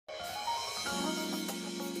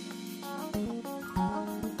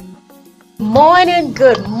morning.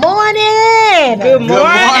 Good morning. Good morning. Good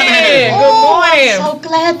morning. I'm so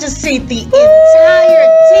glad to see the entire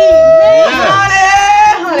team.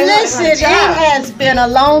 Listen, it has been a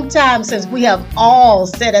long time since we have all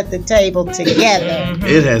sat at the table together.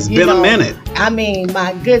 It has been a minute. I mean,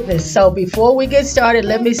 my goodness. So before we get started,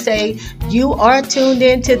 let me say you are tuned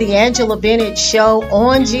in to the Angela Bennett Show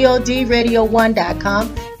on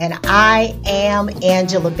GODRadio1.com. And I am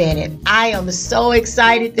Angela Bennett. I am so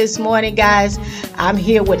excited this morning, guys. I'm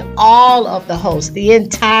here with all of the hosts, the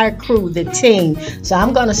entire crew, the team. So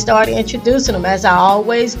I'm going to start introducing them as I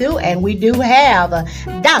always do. And we do have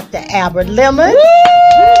Dr. Albert Lemon.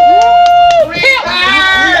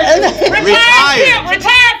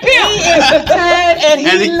 Retired pimp. He is retired and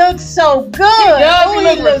he looks so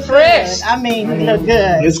good. He looks fresh. I mean, he look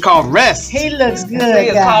good. It's called rest. He looks good.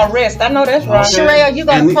 It's called rest. I know that's right. Sheree, are you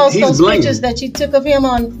going to post those blinging. pictures that you took of him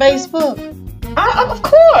on Facebook? Of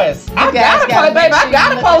course. I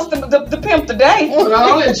gotta post the pimp today. But I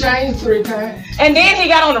only changed 3 times. And then he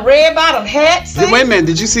got on the red bottom hat. Wait a minute,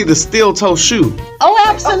 did you see the steel toe shoe? Oh,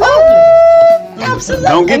 absolutely. Absolutely.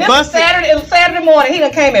 Don't get And busted. It was Saturday morning. He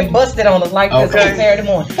done came and busted on us like this on Saturday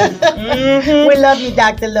morning. We love you,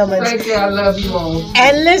 Dr. Lemons. Thank you, I love you all.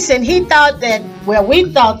 And listen, we thought that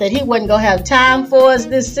he wasn't going to have time for us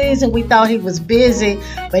this season. We thought he was busy,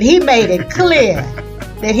 but he made it clear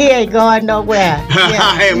that he ain't going nowhere.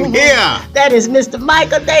 I am here. That is Mr.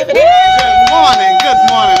 Michael David. Good morning. Good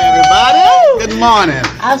morning, everybody. Good morning.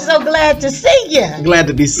 I'm so glad to see you. Glad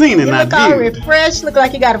to be seen and You not look all viewed. refreshed. Look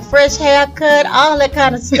like you got a fresh haircut. All that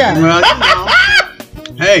kind of stuff. Well,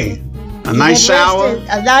 hey, a nice Been shower, rested,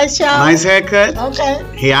 a nice shower. nice haircut. Okay.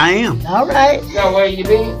 Here I am. All right. Now, where you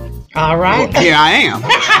been? All right. Here I am.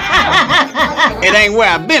 It ain't where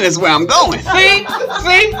I've been, it's where I'm going. See?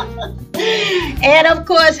 And of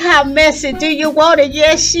course, how messy do you want it?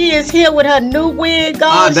 Yes, she is here with her new wig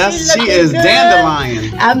on. She is good.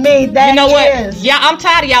 dandelion. I mean, that You know what? is. Yeah, I'm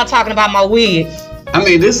tired of y'all talking about my wig. I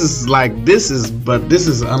mean, this is unlike. This is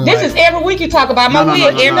every week you talk about my wig.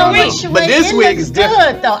 Every week. But this wig is different.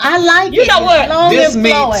 Good, though. I like it. You know what? Long This and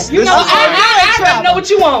means- flowing. You know, I already know what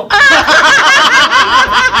you want.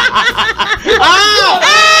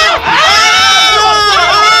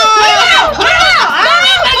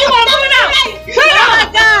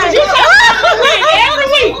 Every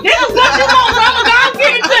week. This is what you want, so I'm gonna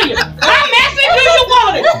give it to you. How messy do you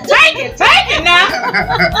want it? Take it now.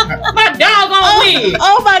 My doggone wig.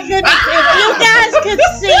 Oh my goodness. If you guys could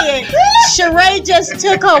see it, Sheree just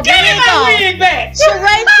took her Give me wig my off. wig back.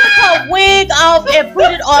 Sheree took her wig off and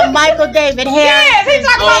put it on Michael David Harris. Yes, he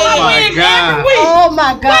talking about my my wig God. every week. Oh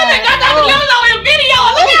my God. That's on his video.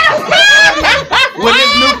 Look at him. With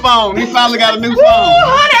his new phone, he finally got a new Ooh, phone.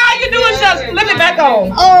 honey, all you do is just flip it back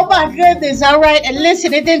on. Oh my goodness. All right. And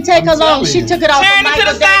listen, it didn't take her long. telling She you. took it off Turn of it to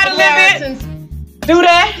Michael the side David a little bit. Harrison's. Do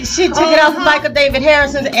that. She took it off of Michael David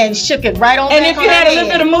Harrison's and shook it right on And back if you on had her a little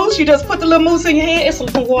head. bit of mousse, you just put the little mousse in your hand. It's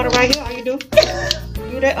some water right here. All you do.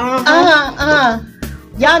 Do that.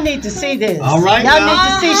 Y'all need to see this. All right, Y'all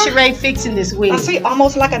now. need to see Sheree fixing this wig. I see,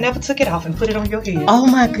 almost like I never took it off and put it on your head. Oh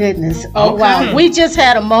my goodness. Oh Okay. wow. We just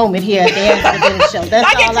had a moment here at the end of the dinner show. That's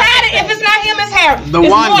I get all tired can of if say. it's not him, it's Harry. The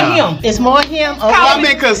it's Wanda. more him. It's more him. Okay. Well, I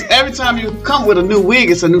mean, because every time you come with a new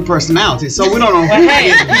wig, it's a new personality. So we don't know who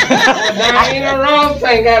Hey. it is. There ain't no wrong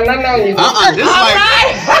thing, got nothing on you. This All like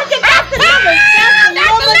right. Dr.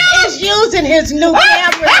 Lemon is using his new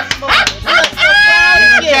camera this morning. I'm so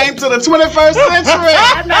proud of you. came to the 21st century.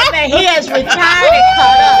 I'm not mad. He has retired and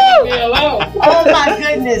caught Leave me alone. up. Oh my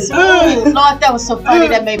goodness. Ooh, Lord, that was so funny.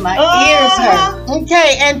 That made my ears hurt.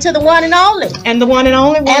 Okay, and to the one and only. And the one and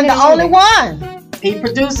only one. And the only one. He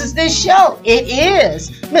produces this show. It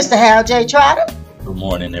is Mr. Harold J. Trotter. Good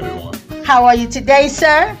morning, everyone. How are you today,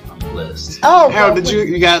 sir? I'm blessed. Oh, Harold, did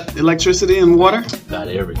you got electricity and water? Got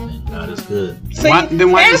everything. God is good. See,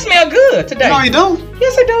 Then why Hair you- smell good today. No, you don't.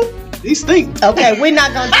 Yes, I do. He stink. Okay, we're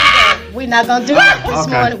not gonna do that. We're not gonna do that this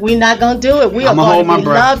Okay. morning. We're not gonna do it. We are I'ma going hold to my be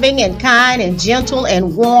breath. loving and kind and gentle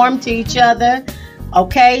and warm to each other.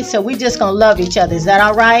 Okay, so we just gonna love each other. Is that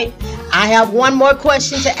all right? I have one more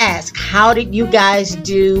question to ask. How did you guys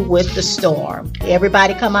do with the storm?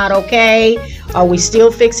 Everybody come out okay? Are we still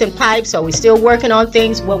fixing pipes? Are we still working on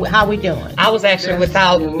things? How we doing? I was actually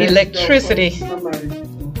without electricity.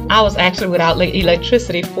 I was actually without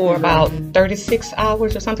electricity for about 36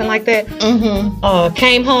 hours or something like that. Mm-hmm.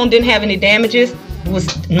 Came home, didn't have any damages.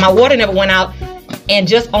 My water never went out. And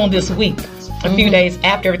just on this week, a few days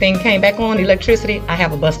after everything came back on, electricity, I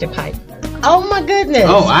have a busted pipe. Oh my goodness.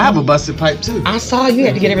 Oh, I have a busted pipe too. I saw you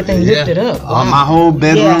had to get everything lifted up. My whole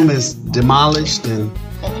bedroom is demolished and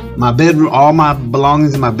My bedroom, all my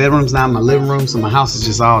belongings in my bedroom's now in my living room, so my house is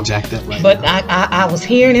just all jacked up right But now. I was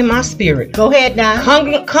hearing in my spirit. Go ahead now.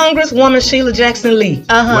 Congresswoman Sheila Jackson Lee.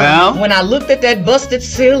 Well, When I looked at that busted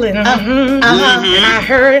ceiling, and I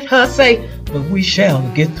heard her say, "But we shall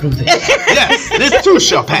get through this." yes, this too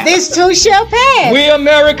shall pass. This too shall pass. We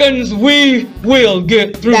Americans, we will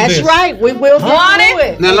get through this. That's right. We will get Honey.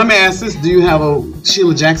 through it. Now let me ask this: do you have a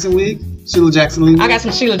Sheila Jackson wig? Sheila Jackson Lee? I got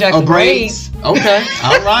some Sheila Jackson braids. braids. Okay,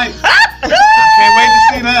 all right. Can't wait to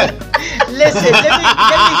see that. Listen, let me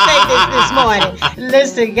say this morning.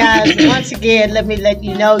 Listen, guys, once again, let me let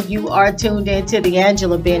you know you are tuned into the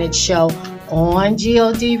Angela Bennett Show on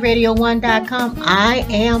GODRadio1.com. I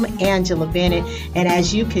am Angela Bennett, and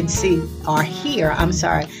as you can see, or hear,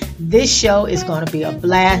 this show is going to be a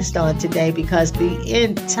blast on today because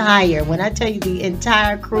when I tell you the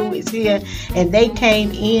entire crew is here, and they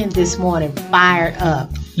came in this morning fired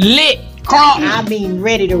up. Lit. I mean,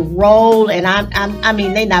 ready to roll, and I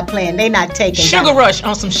mean, they not playing, they not taking Sugar down. Rush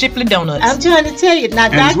on some Shipley donuts. I'm trying to tell you now.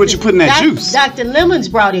 And what you put in that juice? Dr. Lemons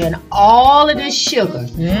brought in all of this sugar.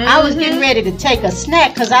 I was getting ready to take a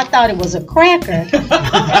snack because I thought it was a cracker. And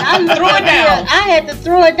I threw it down. I had to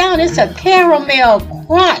throw it down. It's a caramel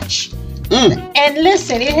crunch. And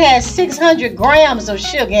listen, it has 600 grams of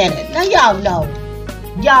sugar in it. Now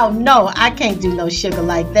y'all know I can't do no sugar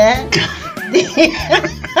like that.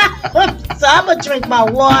 So I'm gonna drink my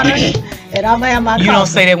water and I'm gonna have my coffee. You don't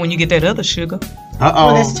say that when you get that other suger.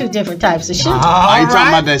 Well, there's two different types of sugar. Are you talking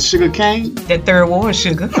about that sugar cane? That third ward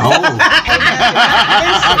sugar. Oh.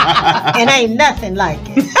 And ain't nothing like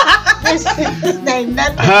it. Ain't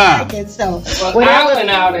nothing like it. So Well, I went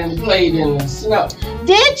out and played in the snow.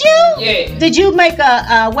 Did you? Yeah. Did you make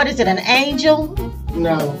an angel?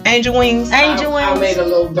 No. Angel wings. Angel wings? I made a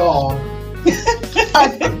little dog.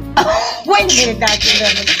 Wait a minute, Dr.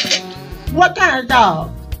 Lemon. What kind of dog?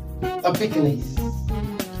 A Pekingese.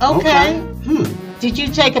 Okay. Did you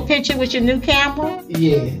take a picture with your new camera?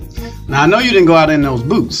 Yeah. Now I know you didn't go out in those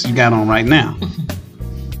boots you got on right now.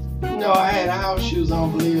 No, I had house shoes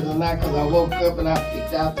on, believe it or not, because I woke up and I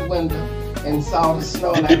peeked out the window and saw the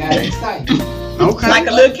snow and I got excited. Okay. Like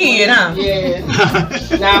a little kid, huh? Yeah.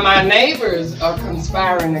 Now my neighbors are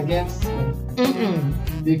conspiring against me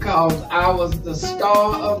because I was the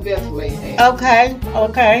star of Bethlehem. Okay.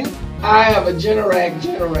 I have a Generac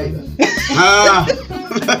generator.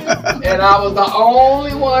 And I was the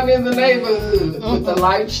only one in the neighborhood with the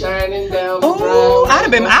light shining down the Oh, driveway.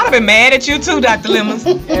 I'd have been mad at you too, Dr. Lemons.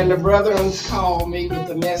 And the brethrens called me with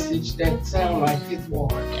a message that sounded like his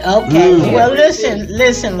word. Okay. Well,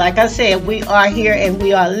 listen. Like I said, we are here and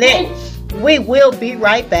we are lit. We will be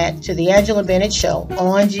right back to the Angela Bennett Show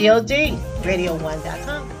on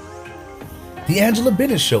GODRadio1.com. The Angela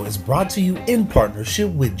Bennett Show is brought to you in partnership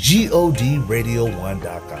with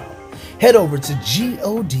GODRadio1.com. Head over to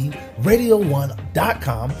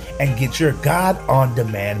GODRadio1.com and get your God on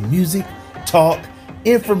demand music, talk,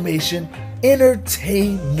 information,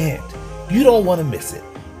 entertainment. You don't want to miss it.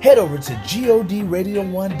 Head over to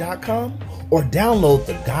GODRadio1.com or download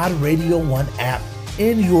the God Radio 1 app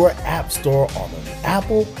in your app store on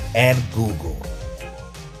Apple and Google.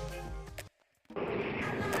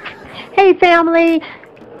 Hey family,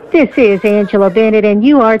 this is Angela Bennett and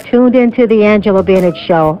you are tuned into the Angela Bennett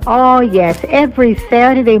Show. Oh yes, every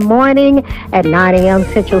Saturday morning at 9 a.m.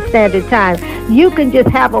 Central Standard Time. You can just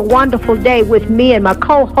have a wonderful day with me and my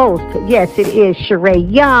co-host. Yes, it is Sheree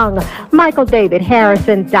Young, Michael David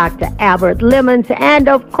Harrison, Dr. Albert Lemons, and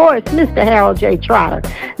of course, Mr. Harold J. Trotter.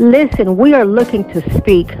 Listen, we are looking to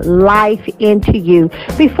speak life into you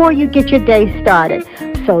before you get your day started.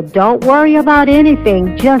 So don't worry about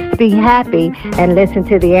anything. Just be happy and listen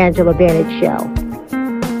to the Angela Bennett Show.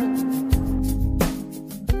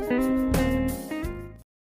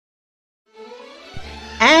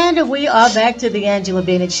 And we are back to the Angela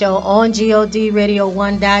Bennett Show on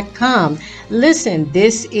GODRadio1.com. Listen,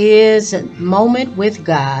 this is Moment with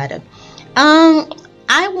God.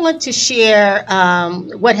 I want to share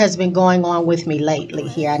what has been going on with me lately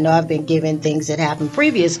here. I know I've been given things that happened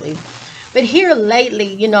previously. But here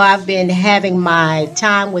lately, I've been having my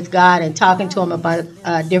time with God and talking to him about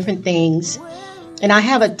different things. And I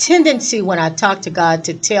have a tendency when I talk to God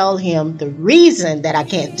to tell him the reason that I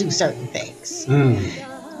can't do certain things.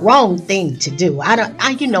 Wrong thing to do. I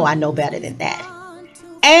know better than that.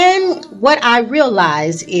 And what I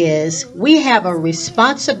realize is we have a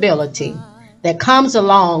responsibility that comes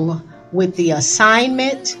along with the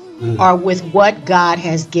assignment or with what God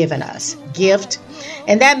has given us. Gift.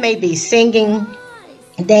 And that may be singing,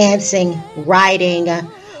 dancing, writing,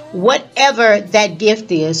 whatever that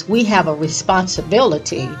gift is. We have a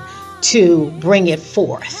responsibility to bring it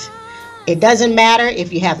forth. It doesn't matter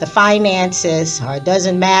if you have the finances, or it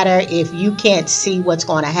doesn't matter if you can't see what's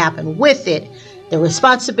going to happen with it. The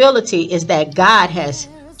responsibility is that God has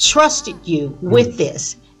trusted you with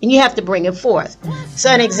this, and you have to bring it forth. So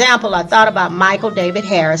an example, I thought about Michael David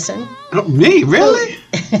Harrison. Oh, me? Really?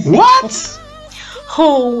 What?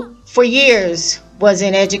 Who for years was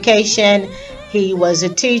in education. He was a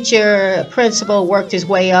teacher, a principal, worked his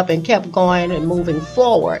way up and kept going and moving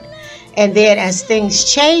forward. And then as things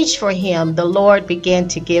changed for him, the Lord began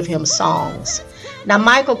to give him songs. Now,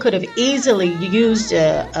 Michael could have easily used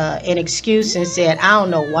an excuse and said, I don't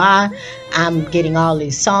know why I'm getting all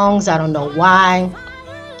these songs. I don't know why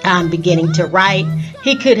I'm beginning to write.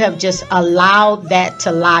 He could have just allowed that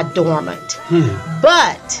to lie dormant.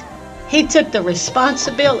 But he took the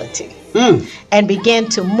responsibility and began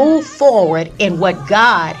to move forward in what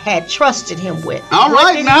God had trusted him with. All what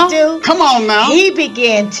right did now. He do? Come on now. He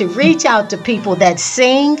began to reach out to people that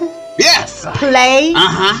sing, Yes. play,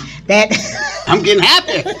 that I'm getting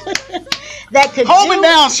happy. that could Hold me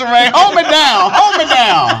down, Sheree. Hold me down. Hold me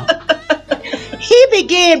down. He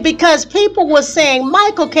began because people were saying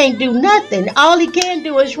Michael can't do nothing. All he can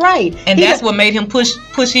do is write. And that's what made him push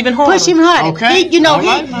even harder. Push him harder. Okay.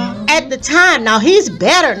 At the time, now he's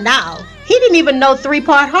better now. He didn't even know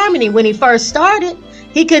 3-part harmony when he first started.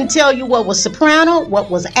 He couldn't tell you what was soprano, what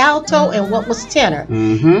was alto, and what was tenor.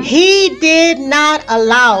 He did not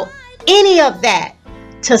allow any of that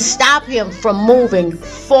to stop him from moving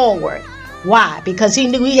forward. Why? Because he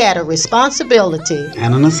knew he had a responsibility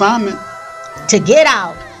And an assignment. to get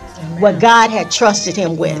out what God had trusted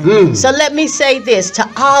him with. So let me say this to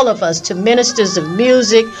all of us, to ministers of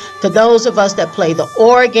music, to those of us that play the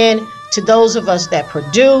organ, to those of us that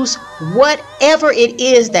produce, whatever it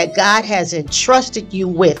is that God has entrusted you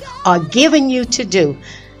with or given you to do,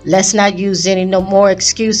 let's not use any no more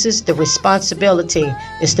excuses. The responsibility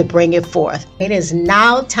is to bring it forth. It is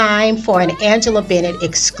now time for an Angela Bennett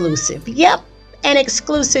exclusive. Yep, an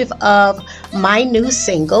exclusive of my new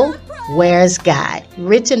single, Where's God?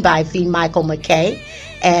 Written by V. Michael McKay.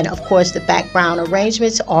 And of course, the background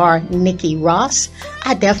arrangements are Nikki Ross.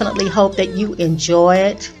 I definitely hope that you enjoy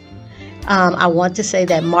it. I want to say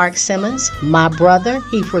that Mark Simmons, my brother,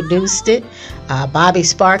 he produced it. Bobby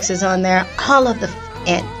Sparks is on there. All of the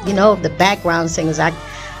background singers.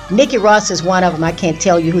 Nikki Ross is one of them. I can't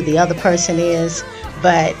tell you who the other person is,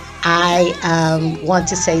 but I want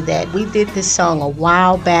to say that we did this song a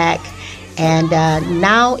while back, and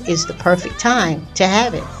now is the perfect time to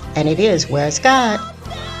have it. And it is Where's God?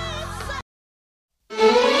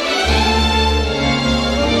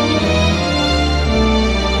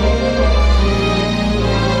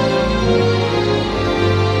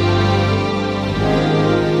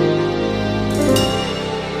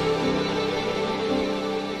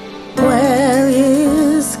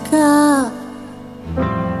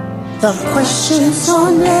 The questions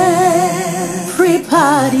on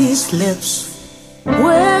everybody's lips.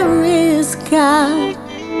 Where is God?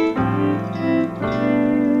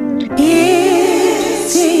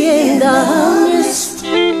 Is he in the midst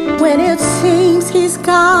when it seems he's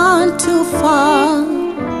gone too far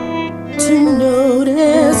to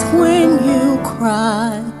notice when you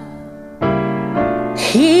cry?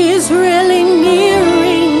 He's really near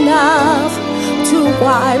enough to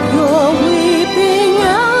wipe your weeping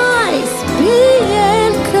eyes. Be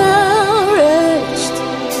encouraged.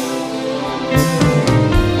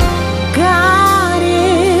 God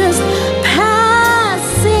is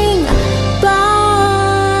passing by.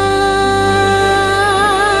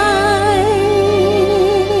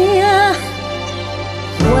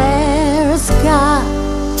 Where's God?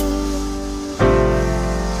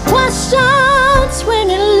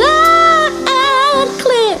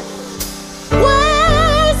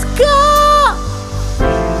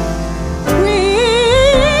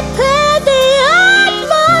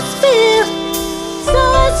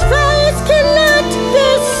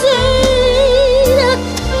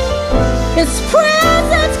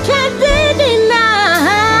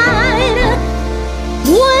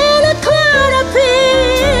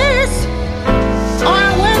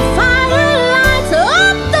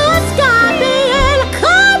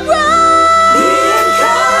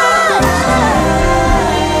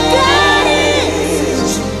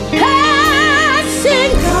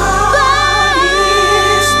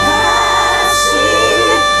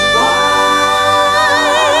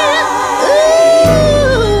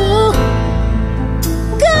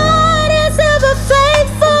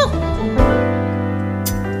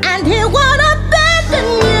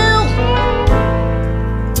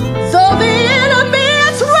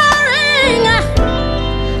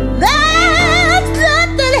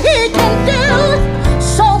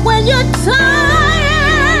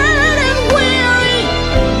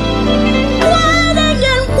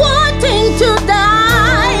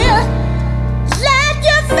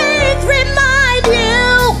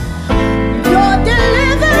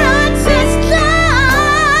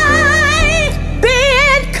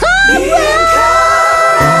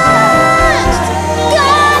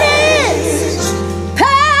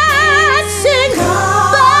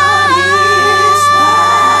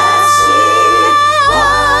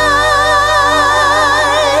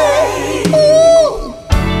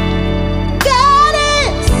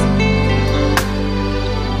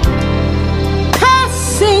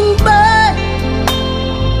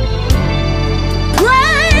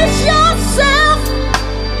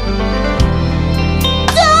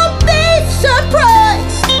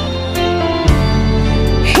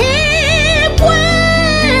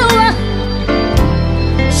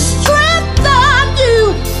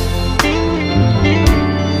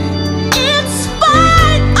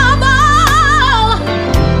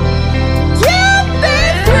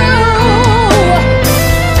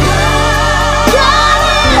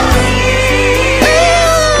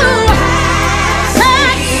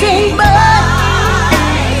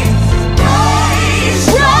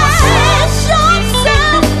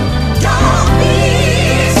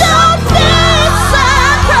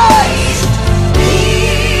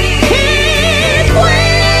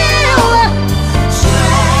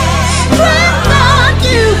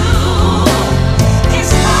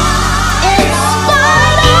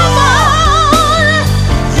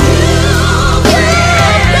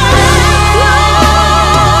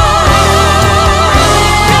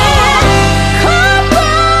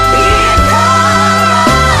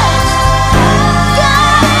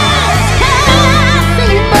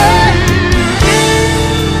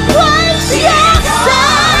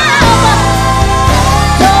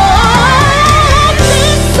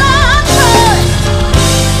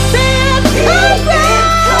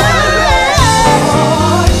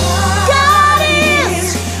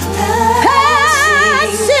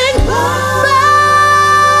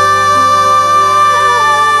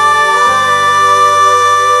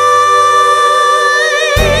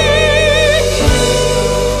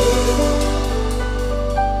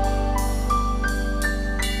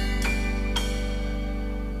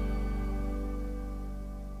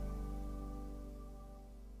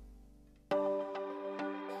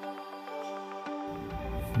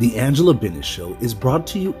 The Angela Bennett Show is brought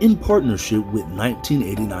to you in partnership with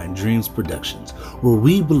 1989 Dreams Productions, where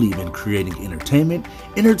we believe in creating entertainment,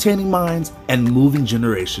 entertaining minds, and moving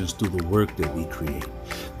generations through the work that we create.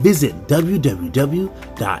 Visit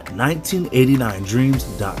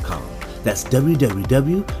www.1989dreams.com. That's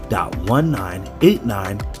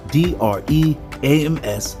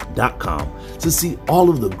www.1989dreams.com to see all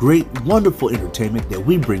of the great, wonderful entertainment that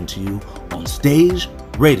we bring to you on stage,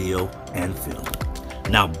 radio, and film.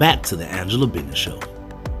 Now back to the Angela Bennett Show.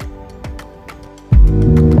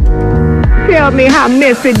 Tell me how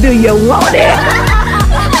messy do you want it?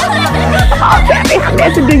 Oh, tell me how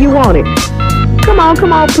messy do you want it? Come on,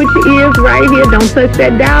 put your ears right here. Don't touch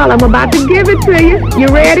that dial. I'm about to give it to you. You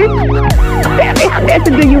ready? Tell me how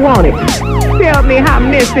messy do you want it? Tell me how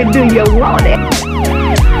messy do you want it?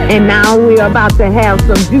 And now we're about to have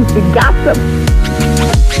some juicy gossip.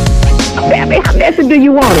 Tell me how messy do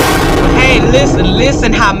you want it? Hey,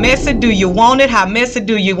 listen, how messy do you want it? How messy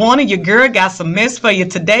do you want it? Your girl got some mess for you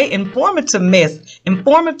today. Informative mess.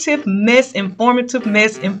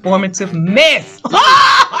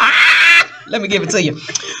 Let me give it to you.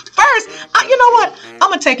 First, you know what? I'm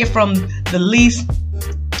going to take it from the least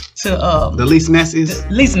to... the least messiest?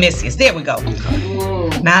 Least messiest. There we go.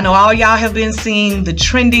 Now, I know all y'all have been seeing the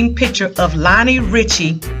trending picture of Lionel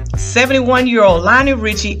Richie, 71-year-old Lionel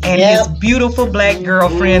Richie, and his beautiful black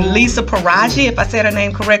girlfriend, Lisa Paraji, if I said her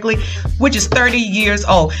name correctly, which is 30 years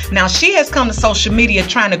old. Now, she has come to social media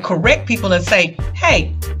trying to correct people and say,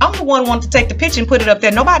 hey, I'm the one who wanted to take the picture and put it up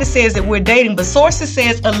there. Nobody says that we're dating, but sources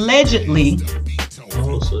says allegedly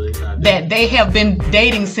that they have been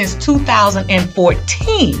dating since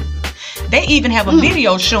 2014. They even have a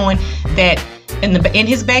video showing that in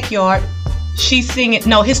his backyard, she's singing,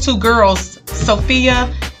 his two girls, Sophia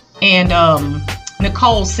and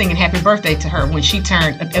Nicole, singing happy birthday to her when she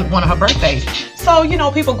turned at one of her birthdays. So,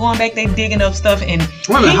 people going back, they digging up stuff. And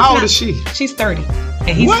how old is she? She's 30 and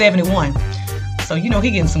he's 71. So, he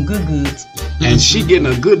getting some good goods. And she getting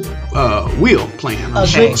a good wheel playing. A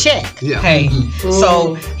good check. Yeah. Hey,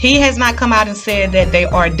 so he has not come out and said that they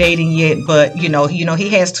are dating yet, but he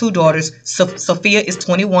has two daughters. Sophia is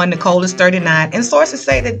 21, Nicole is 39, and sources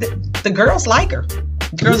say that the girls like her.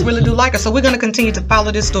 The girls really do like her. So we're going to continue to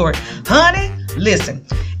follow this story. Honey, listen.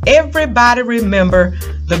 Everybody remember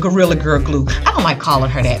the Gorilla Girl glue. I don't like calling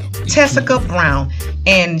her that. Tessica Brown.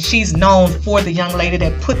 And she's known for the young lady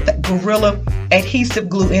that put the Gorilla adhesive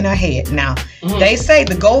glue in her head. Now, they say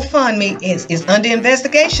the GoFundMe is under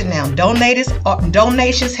investigation now.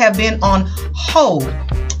 Donations have been on hold.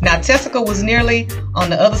 Now, Tessica was nearly on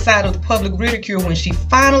the other side of the public ridicule when she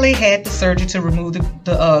finally had the surgery to remove the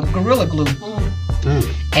Gorilla glue.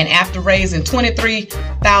 And after raising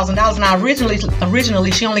 $23,000, now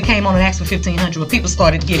originally she only came on and asked for $1,500, but people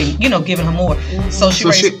started giving her more. So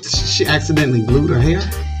she accidentally glued her hair.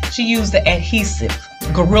 She used the adhesive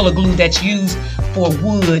Gorilla glue that's used for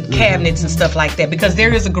wood cabinets and stuff like that, because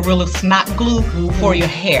there is a Gorilla snot glue for your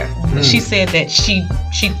hair. She said that she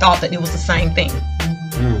thought that it was the same thing.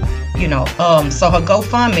 So her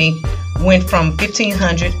GoFundMe went from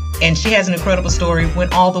 $1,500, and she has an incredible story,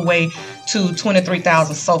 went all the way to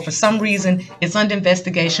 $23,000. So for some reason, it's under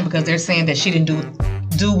investigation because they're saying that she didn't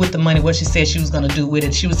do with the money what she said she was going to do with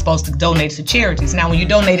it. She was supposed to donate it to charities. Now, when you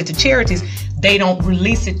donate it to charities, they don't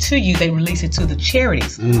release it to you. They release it to the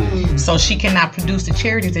charities. So she cannot produce the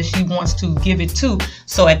charities that she wants to give it to.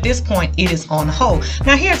 So at this point, it is on hold.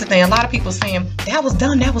 Now, here's the thing. A lot of people saying, that was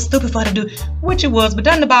dumb. That was stupid for her to do. Which it was. But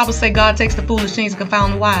doesn't the Bible say God takes the foolish things and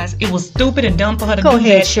confound the wise? It was stupid and dumb for her to do that. Go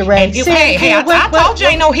ahead, Sheree. I told you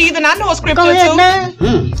ain't no heathen. I know a scripture Go ahead, too. man.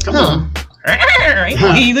 Come on. Ain't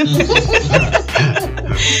no heathen.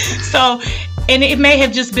 So, and it may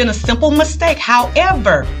have just been a simple mistake.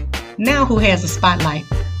 However, now who has the spotlight?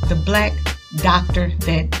 The black doctor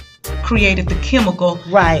that created the chemical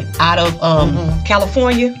out of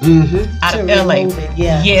California, out of LA.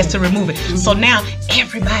 Yes, to remove it. So now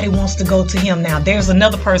everybody wants to go to him now. There's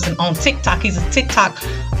another person on TikTok. He's a TikTok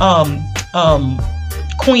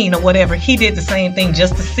queen or whatever. He did the same thing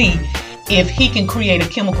just to see if he can create a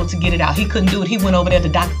chemical to get it out. He couldn't do it. He went over there. The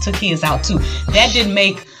doctor took his out too. That didn't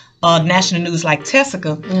make national news like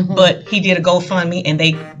Tessica, but he did a GoFundMe and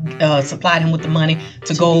they supplied him with the money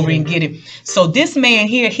to go over and get it. So this man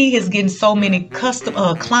here, he is getting so many custom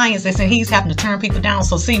clients that he's having to turn people down.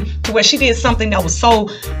 So see, to where she did something that was so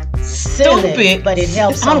stupid, but it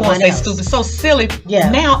helps. I don't want to say stupid, so silly.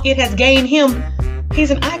 Yeah. Now it has gained him.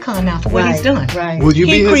 He's an icon now for what he's done. Right. Would you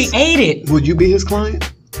be his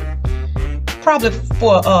client? Probably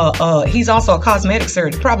for he's also a cosmetic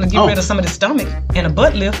surgeon. Probably get rid of some of the stomach and a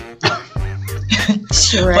butt lift.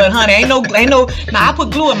 Sure. But honey, ain't no. Now I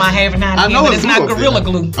put glue in my hair every now and then, but it's not Gorilla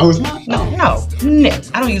Glue. Oh, it's not. No.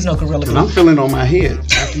 I don't use no Gorilla Glue. I'm feeling on my head.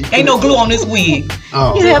 Ain't no glue on this wig.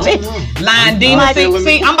 Oh, You have it. Lying demons.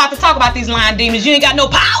 See, I'm about to talk about these lying demons. You ain't got no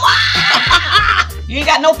power. You ain't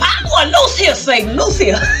got no power. Loose here, Satan. Loose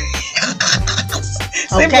here.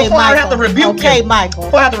 See, Okay, before I have to Michael. rebuke Okay, you. Michael.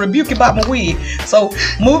 Before I have to rebuke you about my wig. So,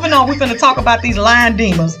 moving on, we're going to talk about these lying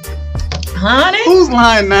demons. Honey? who's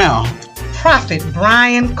lying now? Prophet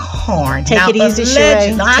Brian Carn. Take now, it easy,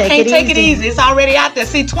 legend. Sheree. No, I can't take it easy. easy. It's already out there.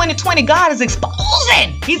 See, 2020, God is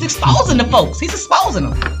exposing. He's exposing the folks. He's exposing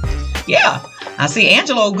them. Yeah. I see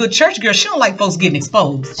Angela, a good church girl. She don't like folks getting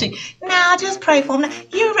exposed. Nah, just pray for him.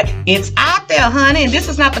 It's out there, honey. And this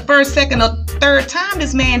is not the first, second, or third time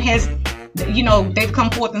this man has, they've come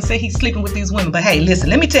forth and said he's sleeping with these women. But hey, listen,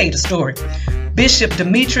 let me tell you the story. Bishop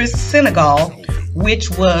Demetrius Senegal, which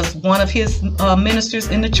was one of his ministers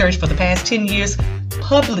in the church for the past 10 years,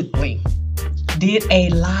 publicly did a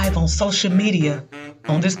live on social media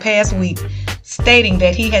on this past week, stating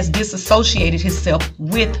that he has disassociated himself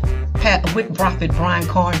with Prophet Brian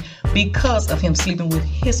Carn because of him sleeping with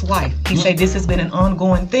his wife. He said this has been an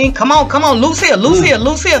ongoing thing. Come on, loose here.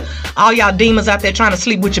 All y'all demons out there trying to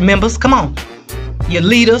sleep with your members, come on. Your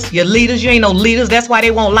leaders, you ain't no leaders. That's why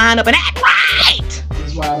they won't line up and act right.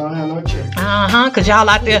 That's why I don't have no church. Because y'all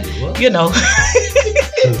out there,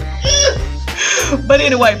 But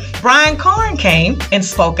anyway, Brian Carn came and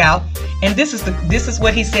spoke out, and this is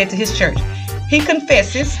what he said to his church. He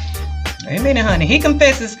confesses, amen, honey. He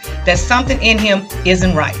confesses that something in him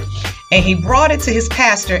isn't right, and he brought it to his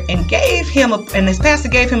pastor and his pastor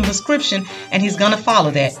gave him a prescription, and he's gonna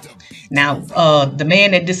follow that. Now, the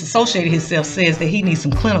man that disassociated himself says that he needs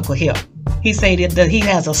some clinical help. He said that he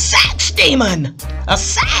has a sex demon,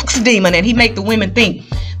 and he make the women think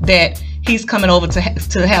that he's coming over to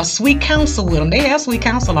have sweet counsel with them. They have sweet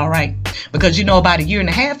counsel, all right. Because, about a year and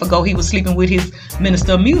a half ago, he was sleeping with his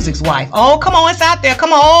minister of music's wife. Oh, come on, it's out there.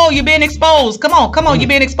 Come on. Oh, you're being exposed. Come on, you're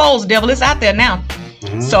being exposed, devil. It's out there now.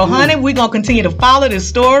 So, honey, we're going to continue to follow this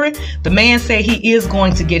story. The man said he is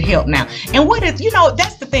going to get help now. And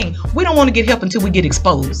that's the thing. We don't want to get help until we get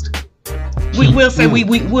exposed.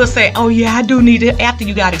 We'll say, oh yeah, I do need it after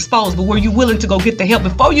you got exposed. But were you willing to go get the help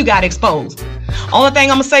before you got exposed? Only thing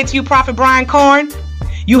I'm gonna say to you, Prophet Brian Carn,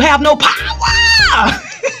 you have no power.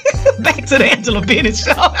 Back to the Angela Bennett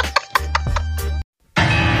Show.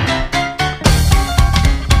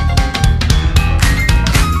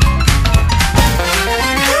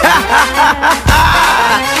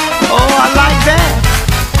 Oh, I like that.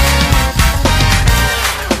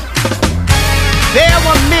 There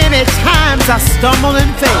were many times I stumbled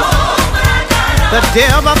and fell. The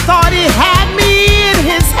devil thought he had me in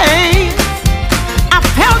his hands. I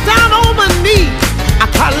fell down on my knees.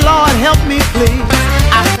 I thought, Lord, help me, please.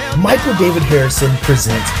 Michael David Harrison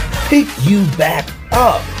presents Pick You Back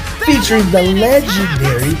Up, featuring the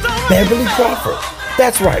legendary Beverly Crawford.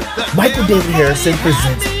 That's right, Michael David Harrison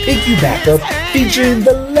presents Pick You Back Up, featuring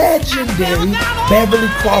the legendary Beverly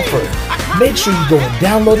Crawford. Make sure you go and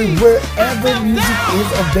download it wherever music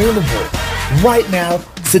is available. Right now,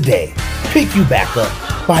 today, Pick You Back Up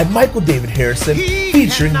by Michael David Harrison,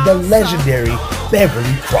 featuring the legendary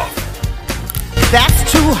Beverly Crawford.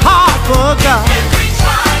 That's too hard for God.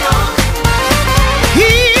 He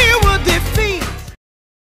will defeat.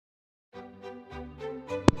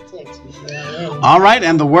 All right,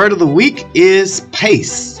 and the word of the week is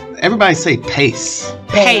pace. Everybody say pace.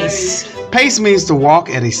 Pace. Pace means to walk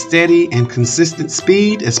at a steady and consistent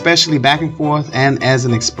speed, especially back and forth and as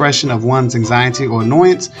an expression of one's anxiety or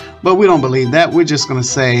annoyance. But we don't believe that. We're just going to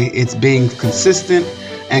say it's being consistent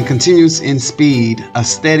and continuous in speed, a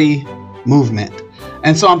steady movement.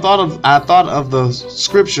 And so I thought of the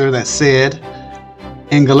scripture that said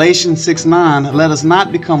in Galatians 6:9, let us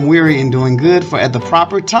not become weary in doing good, for at the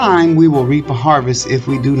proper time we will reap a harvest if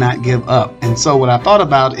we do not give up. And so what I thought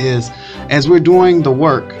about is, as we're doing the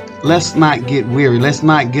work, let's not get weary. Let's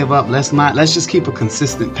not give up. Let's just keep a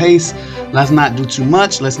consistent pace. Let's not do too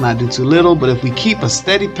much. Let's not do too little. But if we keep a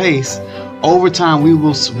steady pace, over time we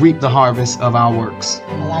will reap the harvest of our works.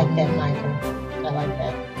 I like that, Michael. I like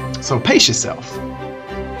that. So pace yourself.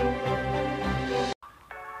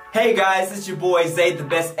 Hey guys, it's your boy Zay, the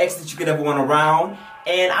best ex that you could ever want around.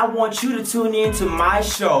 And I want you to tune in to my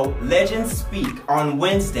show, Legends Speak, on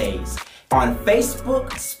Wednesdays. On Facebook,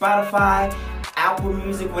 Spotify, Apple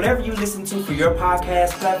Music, whatever you listen to for your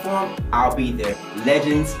podcast platform, I'll be there.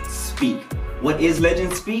 Legends Speak. What is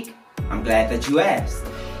Legends Speak? I'm glad that you asked.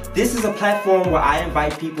 This is a platform where I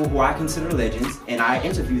invite people who I consider legends and I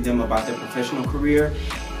interview them about their professional career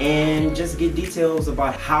and just get details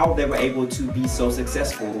about how they were able to be so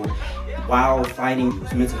successful while fighting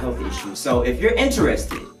mental health issues. So if you're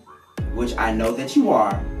interested, which I know that you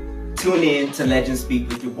are, tune in to Legends Speak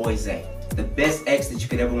with your boy Zay, the best ex that you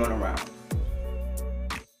could ever want around.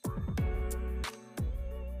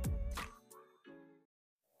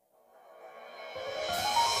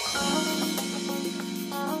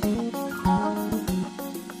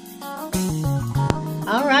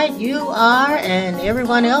 All right, you are, and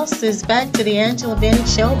everyone else is back to the Angela Bennett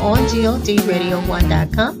Show on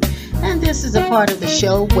GODRadio1.com. And this is a part of the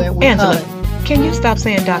show where we Angela, call it. can you stop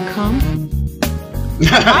saying .com?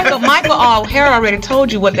 Michael Harry already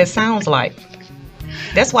told you what that sounds like.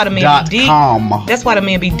 That's why the men be .com. That's why the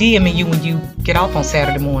men be DMing you when you get off on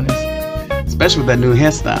Saturday mornings. Especially with that new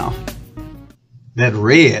hairstyle. That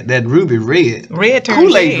red, that ruby red. Red turns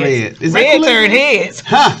Kool-Aid heads. red. Is Red that Kool-Aid turn red? heads.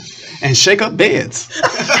 Huh. And shake up beds.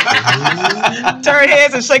 Turn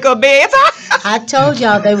heads and shake up beds. I told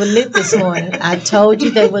y'all they were lit this morning. I told you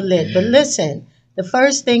they were lit. But listen, the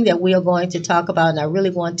first thing that we are going to talk about, and I really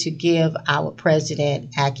want to give our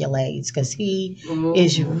president accolades because he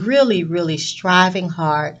is really, really striving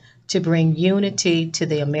hard to bring unity to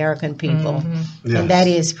the American people. Yes. And that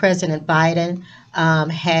is President Biden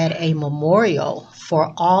had a memorial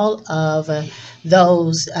for all of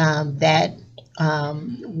those that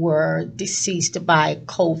were deceased by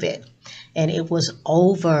COVID. And it was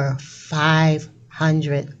over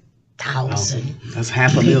 500,000. That's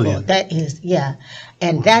 500,000. That is, yeah.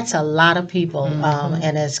 And that's a lot of people.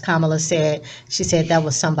 And as Kamala said, she said that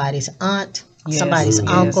was somebody's aunt, somebody's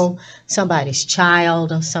uncle, somebody's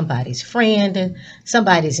child, somebody's friend,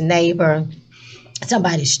 somebody's neighbor,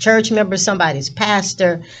 somebody's church member, somebody's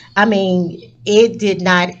pastor. I mean,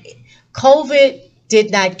 COVID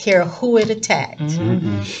did not care who it attacked.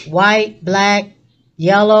 White, black,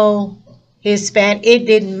 yellow, Hispanic, it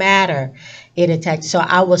didn't matter. It attacked. So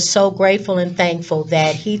I was so grateful and thankful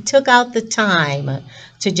that he took out the time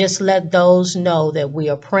to just let those know that we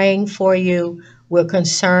are praying for you, we're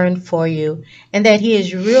concerned for you, and that he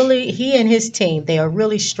and his team, they are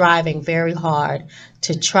really striving very hard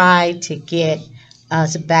to try to get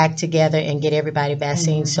us back together and get everybody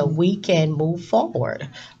vaccines so we can move forward.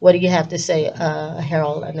 What do you have to say,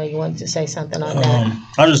 Harold? I know you wanted to say something on that.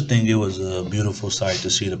 I just think it was a beautiful sight to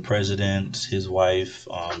see the president, his wife,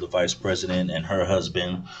 the vice president, and her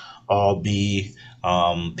husband all be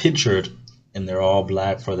pictured, and they're all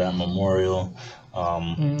black for that memorial.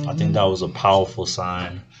 I think that was a powerful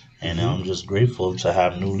sign, and I'm just grateful to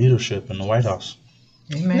have new leadership in the White House.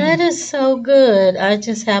 Amen. That is so good. I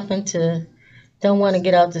just happen to, don't want to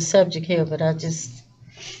get off the subject here, but I just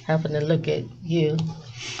happen to look at you.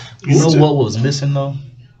 You know what was missing though?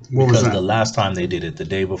 What was Because that? the last time they did it, the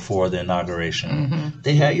day before the inauguration,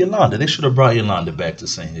 they had Yolanda. They should have brought Yolanda back to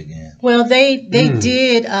sing again. Well, they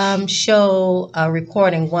did show a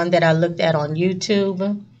recording, one that I looked at on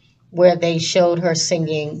YouTube, where they showed her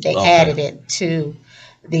singing. They added it to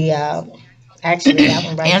the actually that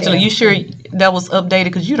one right Angela, there. you sure that was updated?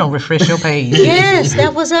 Because you don't refresh your page. Yes,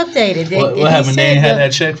 that was updated. What happened? They ain't had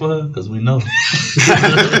that check for her? Because we know.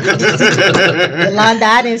 Yolanda,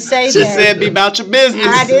 I didn't say She that. said, be about your business.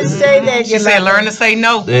 I didn't say that. She said, learn to say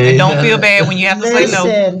no. And don't feel bad when you have to say no.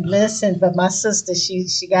 Listen, but my sister, she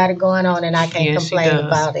got it going on, and I can't Yes, she complain does.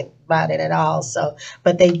 about it at all. So,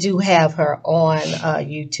 but they do have her on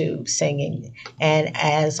YouTube singing, and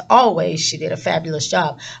as always, she did a fabulous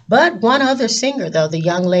job. But one other singer, though, the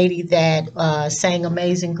young lady that sang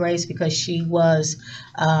 "Amazing Grace," because she was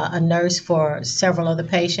a nurse for several of the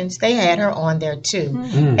patients, they had her on there too,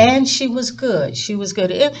 and she was good. She was good.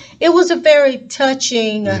 It was a very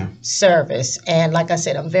touching service, and like I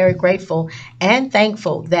said, I'm very grateful and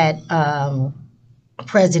thankful that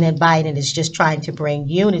President Biden is just trying to bring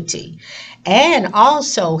unity. And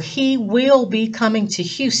also, he will be coming to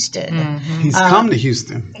Houston. He's come to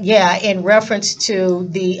Houston. Yeah, in reference to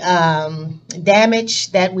the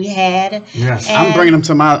damage that we had. Yes, And- I'm bringing him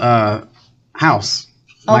to my house,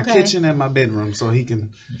 my Okay. kitchen and my bedroom, so he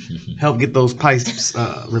can help get those pipes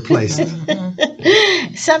replaced.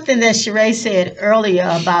 Something that Sheree said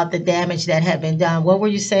earlier about the damage that had been done. What were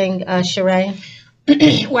you saying, Sheree?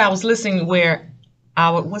 Well, I was listening where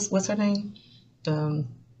our what's her name?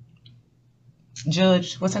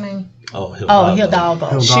 Judge, what's her name? Oh,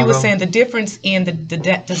 Hidalgo. She was saying the difference in the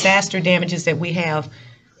disaster damages that we had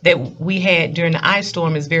during the ice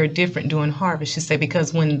storm is very different during harvest. She said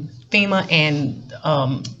because when FEMA and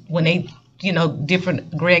when they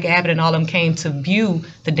different Greg Abbott and all of them came to view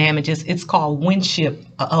the damages. It's called windshield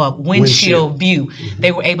view. Mm-hmm.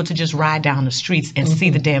 They were able to just ride down the streets and see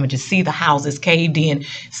the damages, see the houses caved in,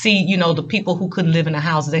 see, the people who couldn't live in the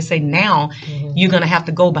houses. They say now you're going to have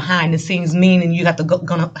to go behind the scenes, meaning you have to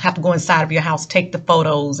go inside of your house, take the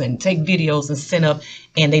photos and take videos and send up,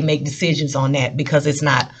 and they make decisions on that because it's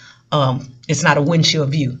not a windshield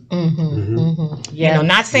view. Yeah.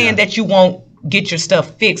 Not saying that you won't get your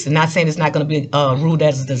stuff fixed, and not saying it's not going to be ruled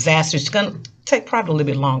as a disaster. It's going to take probably a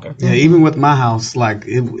little bit longer. Yeah, even with my house, like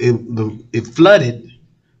it flooded,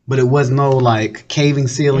 but it was no like caving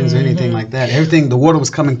ceilings or anything like that. Everything, the water was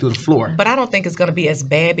coming through the floor. But I don't think it's going to be as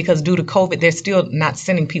bad because due to COVID, they're still not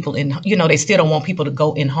sending people in. They still don't want people to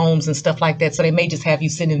go in homes and stuff like that. So they may just have you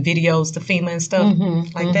sending videos to FEMA and stuff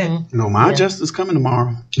like that. No, my adjuster's coming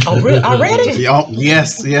tomorrow. Oh, really? Already?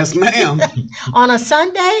 Yes, ma'am. On a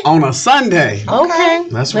Sunday? On a Sunday. Okay.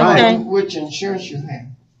 That's right. Which insurance you have?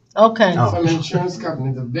 Okay. Oh. Some insurance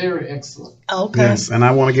companies are very excellent. Okay. Yes, and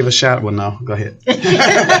I want to give a shout. Well, no, go ahead. But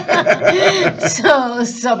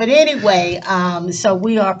anyway, so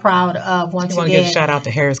we are proud of once again. Want to give a shout out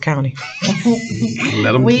to Harris County.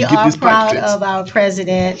 We are proud of our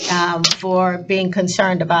president for being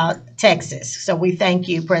concerned about Texas. So we thank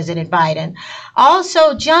you, President Biden.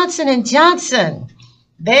 Also, Johnson & Johnson,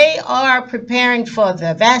 they are preparing for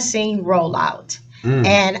the vaccine rollout,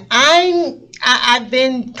 and I've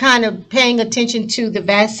been kind of paying attention to the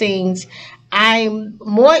vaccines. I'm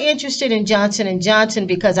more interested in Johnson & Johnson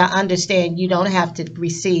because I understand you don't have to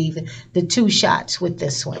receive the 2 shots with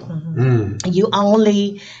this one. You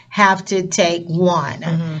only have to take 1.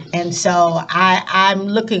 And so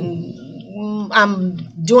I'm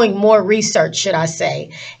doing more research, should I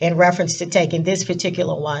say, in reference to taking this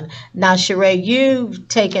particular one. Now, Sheree, you've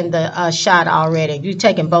taken the shot already. You've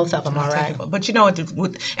taken both of them, all right? But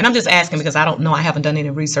and I'm just asking because I don't know. I haven't done any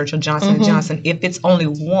research on Johnson & Johnson. If it's only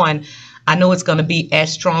 1, I know it's going to be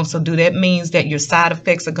as strong. So do that means that your side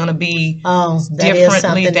effects are going to be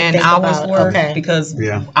differently than ours were? Okay. Because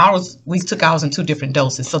we took ours in 2 different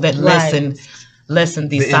doses. So that lessen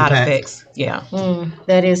the side effects. Yeah.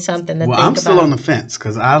 That is something to think about. Well, I'm still on the fence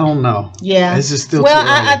because I don't know. Yeah. It's just still too early.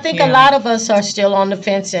 I think a lot of us are still on the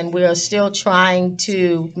fence, and we're still trying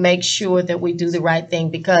to make sure that we do the right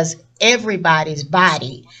thing because everybody's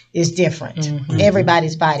body is different.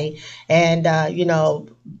 Everybody's body. And,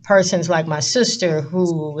 persons like my sister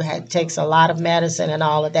who takes a lot of medicine and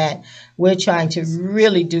all of that, we're trying to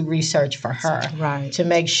really do research for her to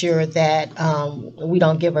make sure that we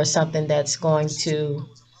don't give her something that's going to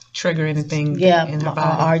trigger anything in her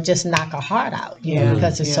body. Or just knock her heart out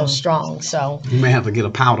because it's so strong. So you may have to get a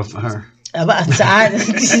powder for her. Or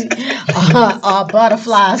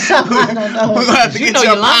butterflies, something, I don't know.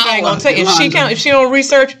 Yolanda ain't gonna take if she don't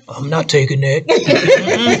research. I'm not taking that.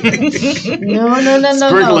 No.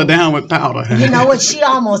 Sprinkle her down with powder. You know what? She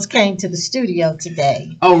almost came to the studio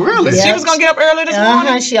today. Oh, really? She was gonna get up early this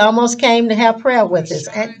morning. She almost came to have prayer with us,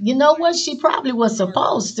 and you know what? She probably was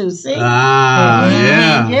supposed to. See?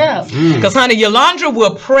 Yeah. Because honey, Yolanda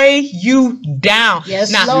will pray you down.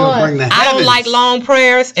 Yes, now, Lord. I don't like long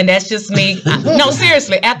prayers, and that's just me. No,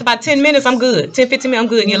 seriously. After about 10 minutes, I'm good. 10, 15 minutes, I'm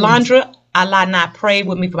good. And Yolanda, I lied not, prayed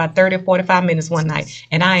with me for about 30 or 45 minutes one night.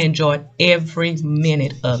 And I enjoyed every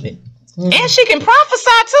minute of it. And she can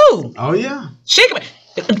prophesy too. Oh, yeah.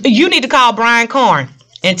 You need to call Brian Corn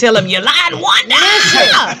and tell him you're lying one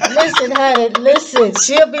time. Listen, honey, listen.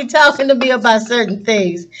 She'll be talking to me about certain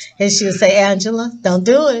things. And she'll say, Angela, don't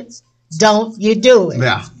do it. Don't you do it.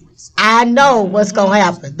 Yeah. I know what's going to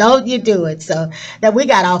happen. Don't you do it. So that we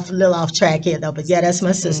got a little off track here, though. But yeah, that's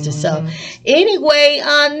my sister. So anyway,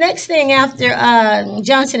 next thing after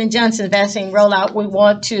Johnson & Johnson vaccine rollout, we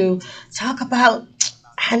want to talk about,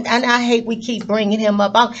 and I hate we keep bringing him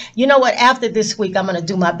up. You know what? After this week, I'm going to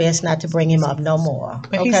do my best not to bring him up no more.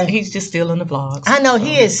 But he's just still in the vlogs. I know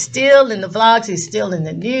he is still in the vlogs. He's still in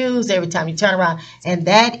the news every time you turn around. And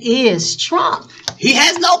that is Trump. He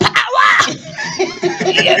has no power.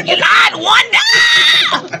 You lied one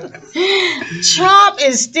time. Trump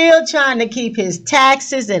is still trying to keep his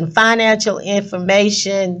taxes and financial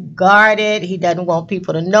information guarded. He doesn't want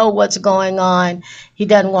people to know what's going on. He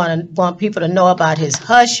doesn't want people to know about his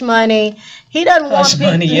hush money. He doesn't want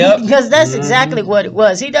people, because that's exactly what it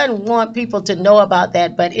was. He doesn't want people to know about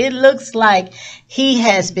that, but it looks like he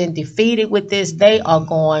has been defeated with this. They are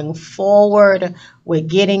going forward with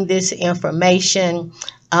getting this information.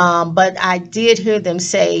 But I did hear them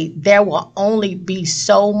say there will only be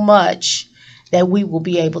so much that we will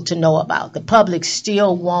be able to know about. The public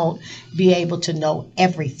still won't be able to know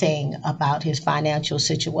everything about his financial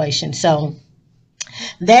situation. So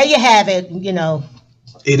there you have it. You know,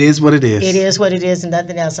 it is what it is. It is what it is, and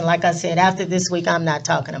nothing else. And like I said, after this week, I'm not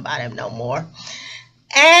talking about him no more.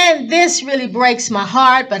 And this really breaks my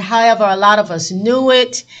heart, but however, a lot of us knew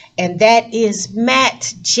it, and that is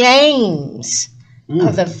Matt James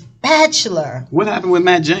of The Bachelor. What happened with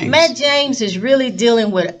Matt James? Matt James is really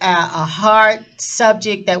dealing with a hard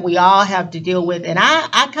subject that we all have to deal with, and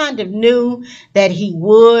I kind of knew that he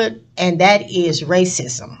would, and that is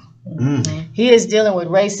racism. He is dealing with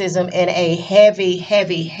racism in a heavy,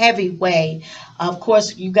 heavy, heavy way. Of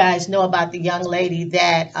course, you guys know about the young lady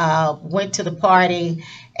that went to the party,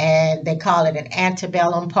 and they call it an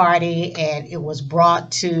antebellum party, and it was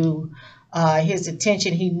brought to his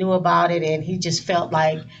attention. He knew about it, and he just felt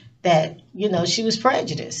like that, you know, she was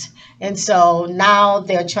prejudiced. And so now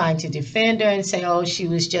they're trying to defend her and say, oh, she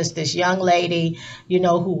was just this young lady, you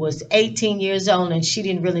know, who was 18 years old, and she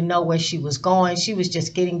didn't really know where she was going. She was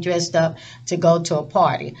just getting dressed up to go to a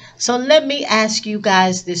party. So let me ask you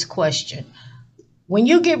guys this question. When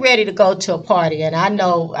you get ready to go to a party, and I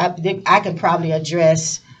know I can probably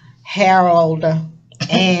address Harold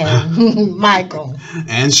and Michael.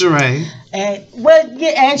 And Sheree. And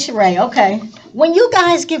Sheree, okay. When you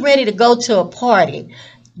guys get ready to go to a party,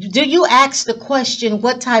 do you ask the question,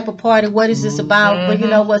 what type of party? What is this about? Well, you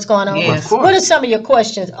know what's going on? Yes. What are some of your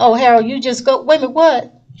questions? Oh, Harold, you just go, wait a minute,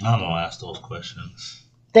 what? I don't ask those questions.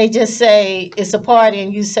 They just say it's a party,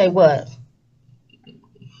 and you say what?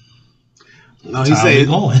 No, he said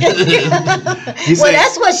going. Well,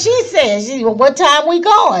 that's what she says. What time we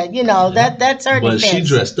going? You know, that's her But defense. she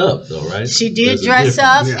dressed up though, right? She did There's a dress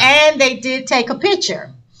up, difference. and they did take a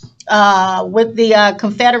picture with the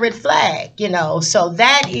Confederate flag, you know. So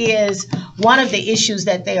that is one of the issues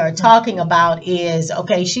that they are talking about is,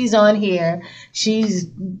 okay, she's on here. She's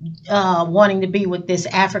wanting to be with this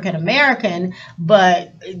African American,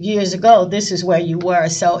 but years ago, this is where you were.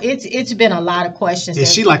 So it's been a lot of questions.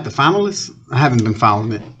 Is she like the finalist? I haven't been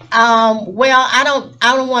following it. Well, I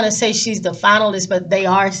don't want to say she's the finalist, but they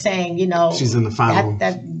are saying, you know, she's in the final.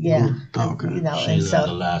 Yeah. Oh, okay. You know, She's and so in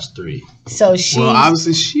the last three. So she. Well,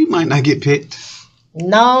 obviously, she might not get picked.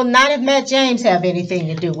 No, not if Matt James have anything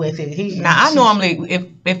to do with it. Now, I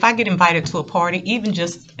normally, if I get invited to a party, even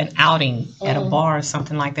just an outing at a bar or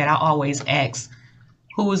something like that, I always ask,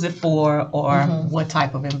 who is it for, or what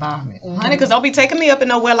type of environment? Honey, because don't be taking me up in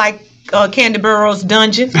nowhere like Candy Burrow's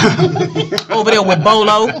dungeon over there with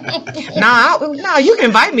Bolo. Nah, you can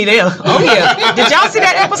invite me there. Oh, yeah. Did y'all see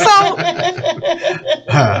that episode?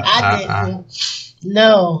 I didn't.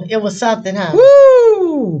 No, it was something, huh?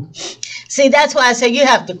 Woo! See, that's why I say you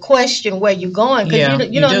have to question where you're going, because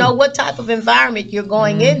you don't know what type of environment you're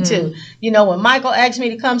going into. You know, when Michael asked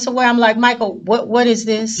me to come somewhere, I'm like, Michael, what is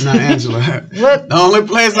this? No, Angela. The only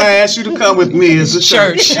place I asked you to come with me is the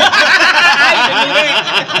church.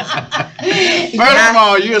 First of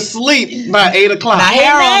all, you're asleep by 8 o'clock. Now,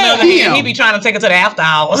 Harold, on the other hand, he be trying to take her to the after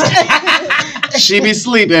hours. She be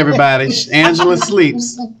asleep, everybody. Angela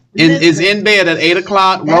sleeps. Is in bed at 8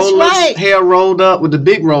 o'clock, rollers, hair rolled up with the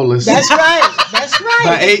big rollers. That's right. That's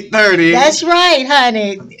right. By 8:30. That's right,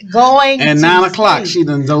 honey. Going and 9 o'clock, she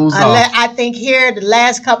done dozed off. I think here the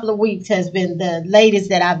last couple of weeks has been the latest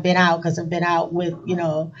that I've been out, because I've been out with, you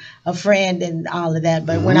know, a friend and all of that.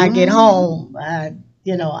 But when I get home,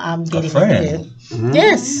 you know, I'm getting a friend.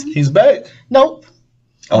 Yes. He's back. Nope.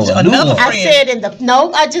 Oh, another I said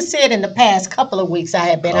I just said in the past couple of weeks I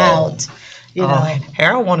had been out. You know,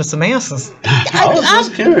 Harold wanted some answers. I was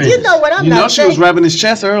just curious. You know what? You know, she was rubbing his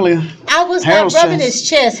chest earlier. I was not rubbing his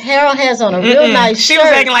chest. Harold has on a real nice shirt. She was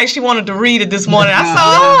acting like she wanted to read it this morning. I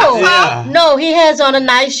saw her. No, he has on a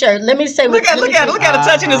nice shirt. Let me say. Look at her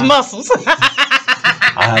touching his muscles.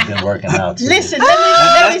 I have been working out too. Listen,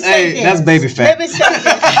 let me say this. That's baby fat. Let me say this.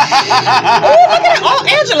 Look at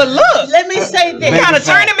Angela, look. Let me say this. You're kind of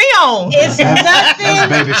turning me on. It's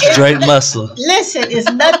nothing. Straight muscle. Listen,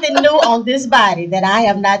 it's nothing new on this body that I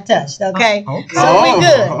have not touched, okay? So we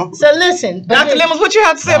good. So listen. Dr. Lemons, what you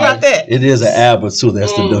have to say about that? It is an ab or two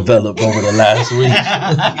that's been developed over the last week.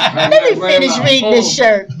 Let me finish reading this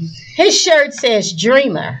shirt. His shirt says,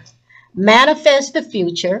 Dreamer, manifest the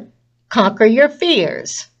future, conquer your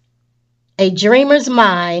fears. A dreamer's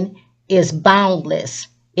mind is boundless.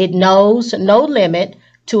 It knows no limit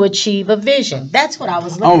to achieve a vision. That's what I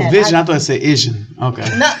was looking at. Oh, vision. I thought it said Asian. Okay.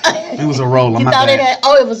 No. It was a role. You thought it had,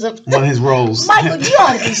 it was one of his roles. Michael, you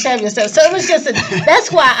ought to be ashamed of yourself. So it was just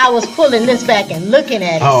that's why I was pulling this back and looking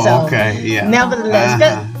at it. Oh, so okay. Yeah.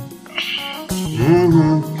 Nevertheless,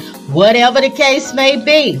 whatever the case may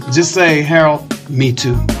be. Just say, Harold, me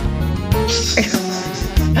too.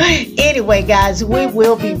 Anyway, guys, we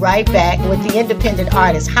will be right back with the Independent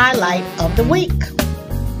Artist Highlight of the Week.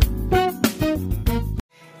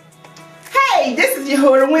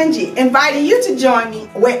 Jehuda Wingy, inviting you to join me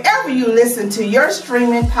wherever you listen to your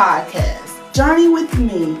streaming podcast. Journey with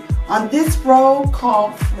me on this road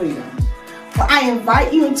called freedom, where I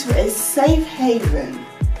invite you into a safe haven.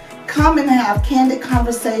 Come and have candid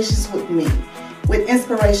conversations with me, with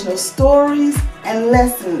inspirational stories and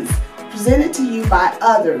lessons presented to you by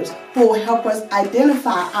others who will help us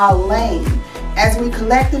identify our lane as we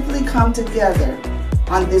collectively come together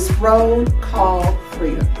on this road called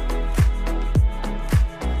freedom.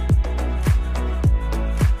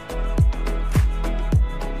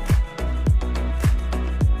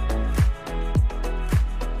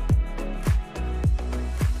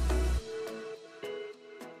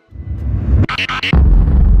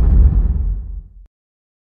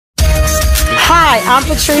 Hi, I'm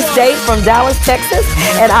Patrice Date from Dallas, Texas,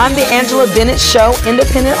 and I'm the Angela Bennett Show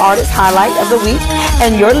Independent Artist Highlight of the Week,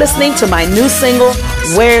 and you're listening to my new single,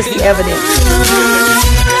 Where's the Evidence?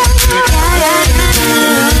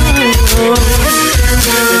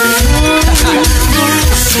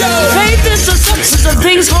 Faith is the substance of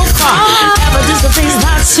things hoped for, evidence of things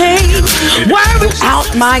not seen.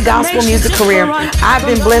 Throughout my gospel music career, I've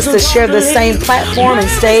been blessed to share the same platform and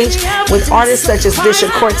stage with artists such as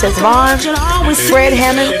Bishop Cortez Vaughn, Fred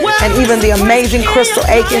Hammond, and even the amazing Crystal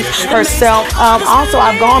Aiken herself. Also,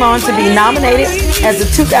 I've gone on to be nominated as the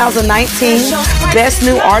 2019 Best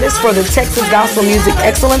New Artist for the Texas Gospel Music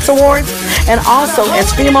Excellence Awards, and also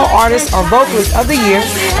as Female Artist or Vocalist of the Year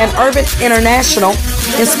and Urban International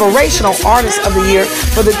Inspirational Artist of the Year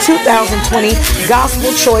for the 2020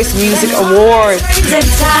 Gospel Choice Music Awards.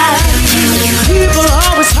 People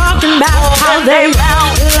always talking about how they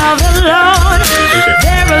love the Lord.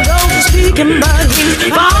 There are those who speaking, but he's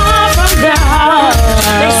far from their heart.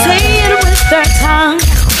 They say it with their tongue,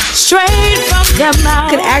 straight from their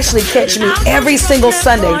mouth. You can actually catch me every single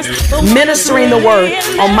Sunday ministering the word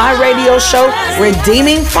on my radio show,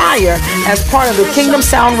 Redeeming Fire, as part of the Kingdom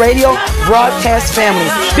Sound Radio broadcast family.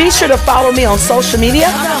 Be sure to follow me on social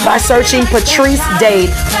media by searching Patrice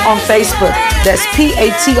Dade on Facebook. That's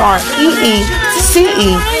Patrece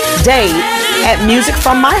Dade at Music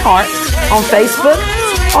From My Heart on Facebook.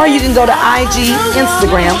 Or you can go to IG,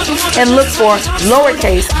 Instagram, and look for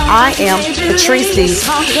lowercase I am Patrice D.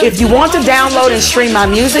 If you want to download and stream my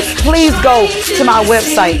music, please go to my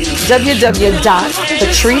website,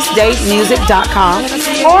 www.patricedademusic.com.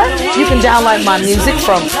 Or you can download my music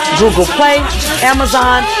from Google Play,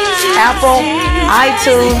 Amazon, Apple,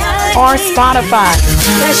 iTunes, or Spotify.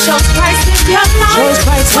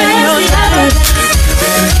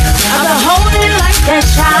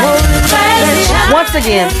 Once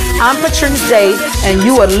again, I'm Patrice Dade, and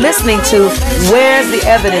you are listening to Where's the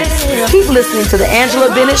Evidence? Keep listening to the Angela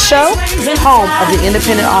Bennett Show, home of the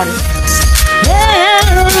independent artist.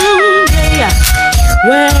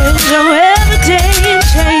 Where's your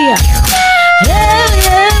evidence?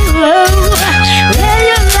 Let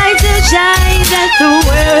your light to shine that the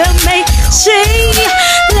world may see.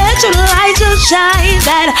 Let your light to shine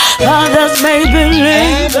that others may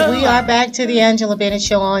believe. And we are back to the Angela Bennett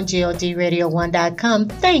Show on GODRadio1.com.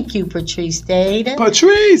 Thank you, Patrice Dade.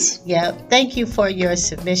 Patrice! Yeah, thank you for your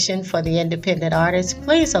submission for the independent artist.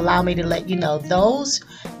 Please allow me to let you know, those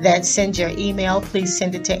that send your email, please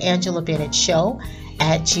send it to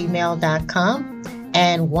angelabennettshow@gmail.com.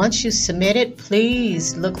 And once you submit it,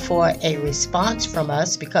 please look for a response from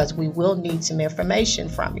us, because we will need some information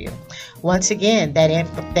from you. Once again, that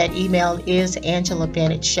email is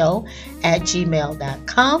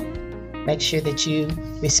angelabennettshow@gmail.com. Make sure that you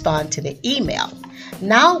respond to the email.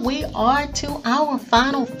 Now we are to our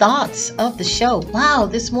final thoughts of the show. Wow,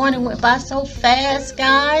 this morning went by so fast,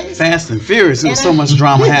 guys. Fast and furious. There was so much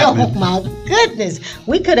drama happening. Oh my goodness.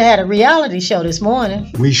 We could have had a reality show this morning.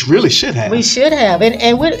 We really should have. We should have. And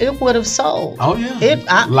it would have sold. Oh,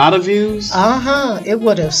 yeah. A lot of views. It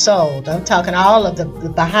would have sold. I'm talking all of the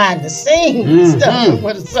behind the scenes stuff. It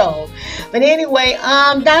would have sold. But anyway,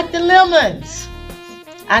 Dr. Lemons,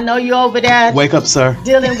 I know you're over there. Wake up, sir.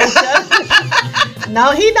 Dealing with us.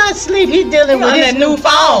 No, he not asleep. He dealing with his new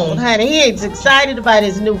phone. Honey, he is excited about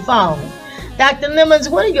his new phone. Dr. Lemons,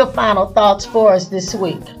 what are your final thoughts for us this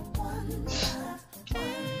week?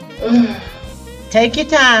 Take your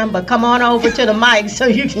time, but come on over to the mic so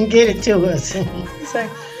you can get it to us.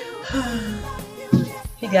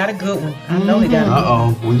 He got a good one. I know he got a good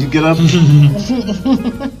one. When you get up.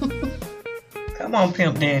 Come on,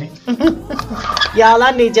 Pimp Daddy. Y'all,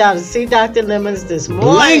 I need y'all to see Dr. Lemons this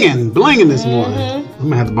morning. Blinging this morning. I'm going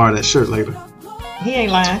to have to borrow that shirt later. He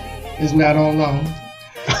ain't lying. It's not on loan.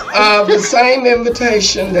 The same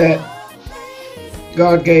invitation that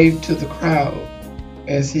God gave to the crowd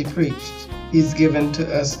as he preached, he's given to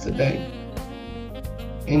us today.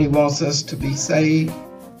 And He wants us to be saved.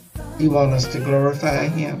 He wants us to glorify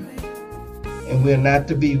Him. And we're not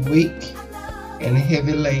to be weak and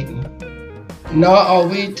heavy laden. Nor are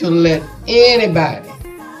we to let anybody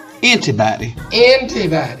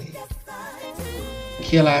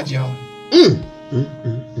kill our joy.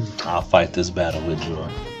 I'll fight this battle with joy.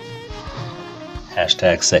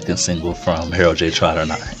 Hashtag second single from Harold J. Trotter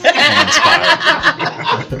and I.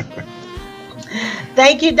 Inspired.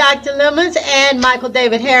 Thank you, Dr. Lemons and Michael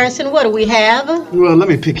David Harrison. What do we have? Well, let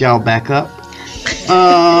me pick y'all back up.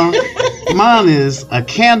 Mine is: a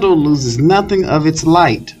candle loses nothing of its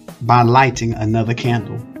light by lighting another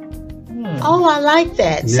candle. Oh, I like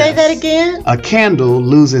that. Yes. Say that again. A candle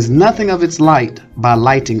loses nothing of its light by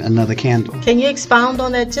lighting another candle. Can you expound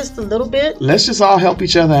on that just a little bit? Let's just all help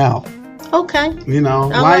each other out. Okay. You know,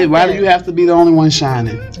 I why like do you have to be the only one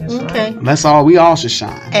shining? Okay. We all should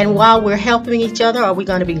shine. And while we're helping each other, are we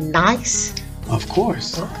going to be nice? Of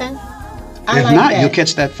course. Okay. If not, you'll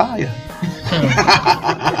catch that fire.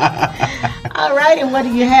 All right, and what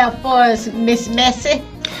do you have for us, Miss Messy?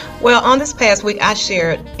 Well, on this past week, I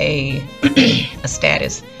shared a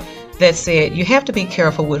status that said you have to be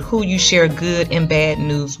careful with who you share good and bad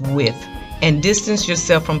news with, and distance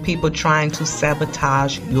yourself from people trying to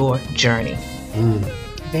sabotage your journey.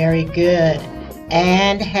 Very good.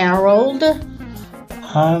 And Harold?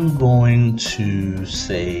 I'm going to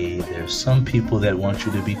say there's some people that want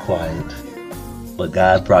you to be quiet, but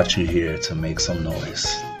God brought you here to make some noise.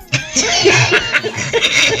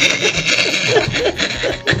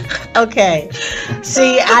 Okay.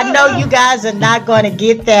 See, I know you guys are not going to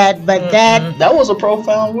get that, but that was a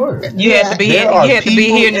profound word. You had to be here. You had to be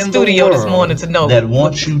here in the studio this morning to know that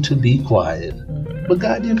want you to be quiet. But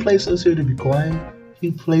God didn't place us here to be quiet.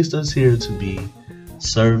 He placed us here to be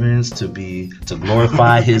servants, to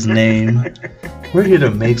glorify His name. We're here to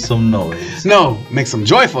make some noise. No, make some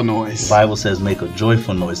joyful noise. The Bible says make a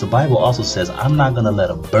joyful noise. The Bible also says I'm not going to let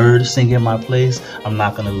a bird sing in my place. I'm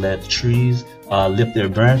not going to let trees lift their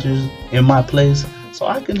branches in my place. So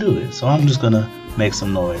I can do it. So I'm just going to make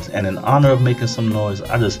some noise. And in honor of making some noise,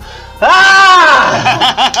 I just with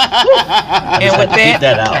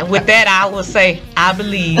that, I will say, I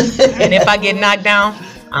believe. And if I get knocked down,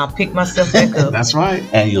 I'll pick myself back up. That's right.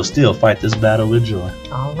 And you'll still fight this battle with joy.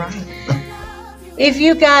 All right. If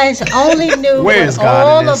you guys only knew what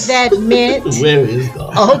all of that meant. Where is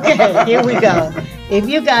God? Okay, here we go. If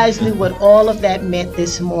you guys knew what all of that meant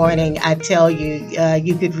this morning, I tell you,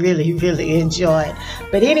 you could really, really enjoy it.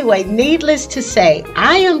 But anyway, needless to say,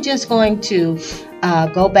 I am just going to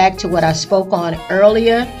go back to what I spoke on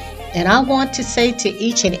earlier. And I want to say to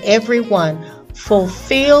each and every one,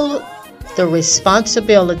 fulfill the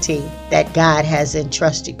responsibility that God has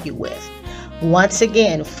entrusted you with. Once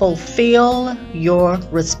again, fulfill your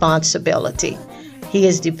responsibility. He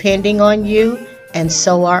is depending on you, and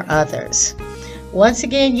so are others. Once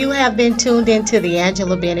again, you have been tuned into the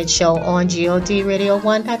Angela Bennett Show on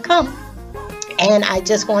GODRadio1.com. And I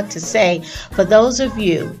just want to say, for those of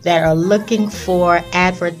you that are looking for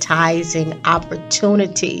advertising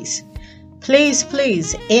opportunities, please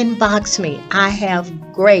inbox me. I have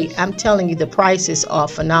I'm telling you, the prices are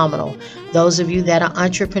phenomenal. Those of you that are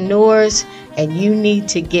entrepreneurs and you need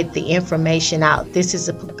to get the information out, this is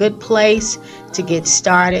a good place to get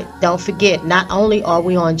started. Don't forget, not only are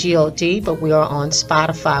we on GOD, but we are on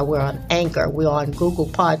Spotify, we're on Anchor, we're on Google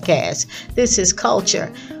Podcasts. This is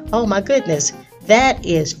culture. Oh my goodness. That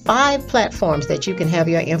is 5 platforms that you can have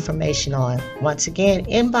your information on. Once again,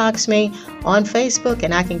 inbox me on Facebook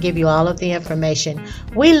and I can give you all of the information.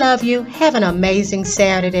 We love you. Have an amazing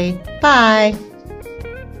Saturday. Bye.